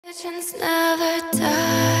Legends never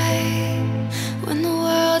die when the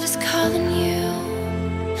world is calling you.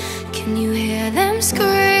 Can you hear them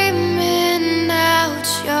screaming out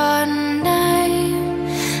your name?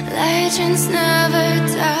 Legends never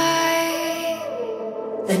die.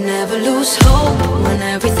 They never lose hope when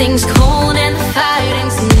everything's cold and the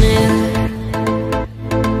fighting's near.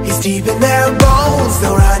 It's deep in their bones,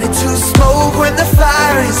 they'll run into smoke when the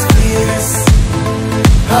fire is fierce.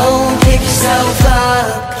 Oh, pick yourself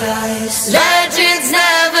up, 'cause legends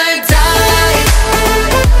never die.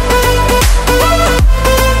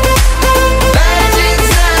 Legends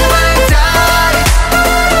never die.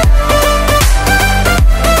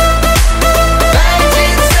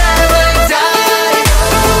 Legends never die.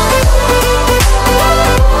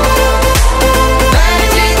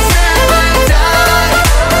 Legends never die.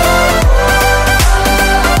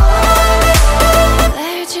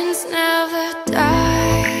 Legends never die.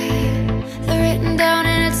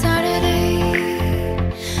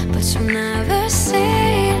 Never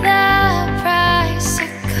see the price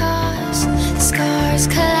it costs. The scars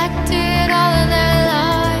collected all of their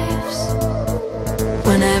lives.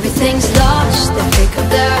 When everything's lost, they pick up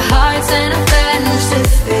their hearts and avenge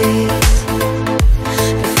defeat.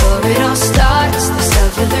 Before it all starts, they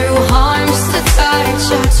suffer through harms to touch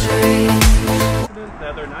or treat. The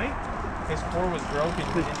other night, his core was broken.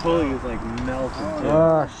 His pulley was like melted.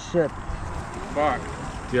 Oh shit. Fuck.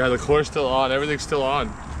 Yeah, the core's still on. Everything's still on.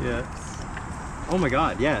 Yeah. Oh my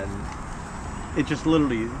god, yeah. It just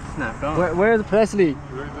literally snapped off. Where's Presley? Is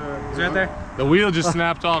right there? The wheel just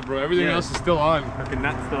snapped off, bro. Everything else is still on. Fucking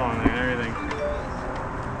nut's still on there and everything.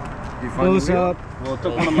 You find Close the wheel? up. Well, it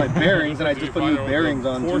took one of my bearings and I just put new bearings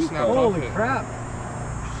on too. Holy crap.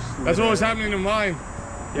 That's what was happening to mine.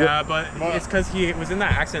 Yeah, but it's because he was in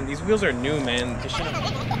that accident. These wheels are new, man. They should've...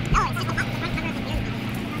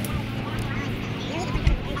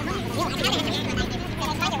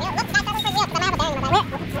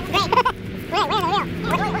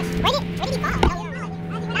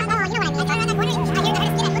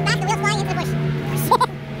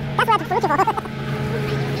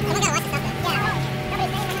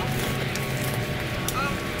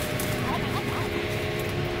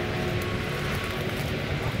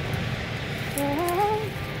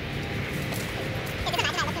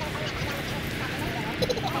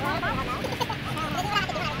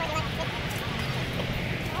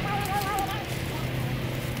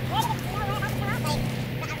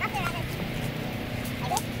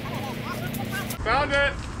 Found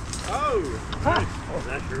it! Oh!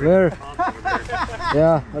 Where?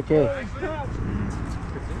 Yeah, okay.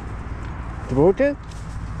 You broke it?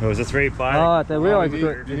 Oh, is this very flat? Oh, the wheel is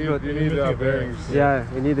good. You need bearings. Yeah,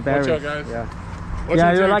 we need the bearings. Watch out, guys. Yeah. Watch Yeah,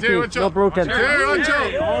 out, you're Terry, lucky. Terry, watch No out. broken. Terry, watch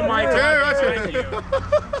out! Oh my Terry, god! watch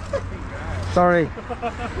out! Sorry.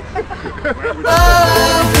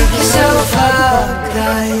 Oh, pick yourself up,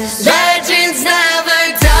 'cause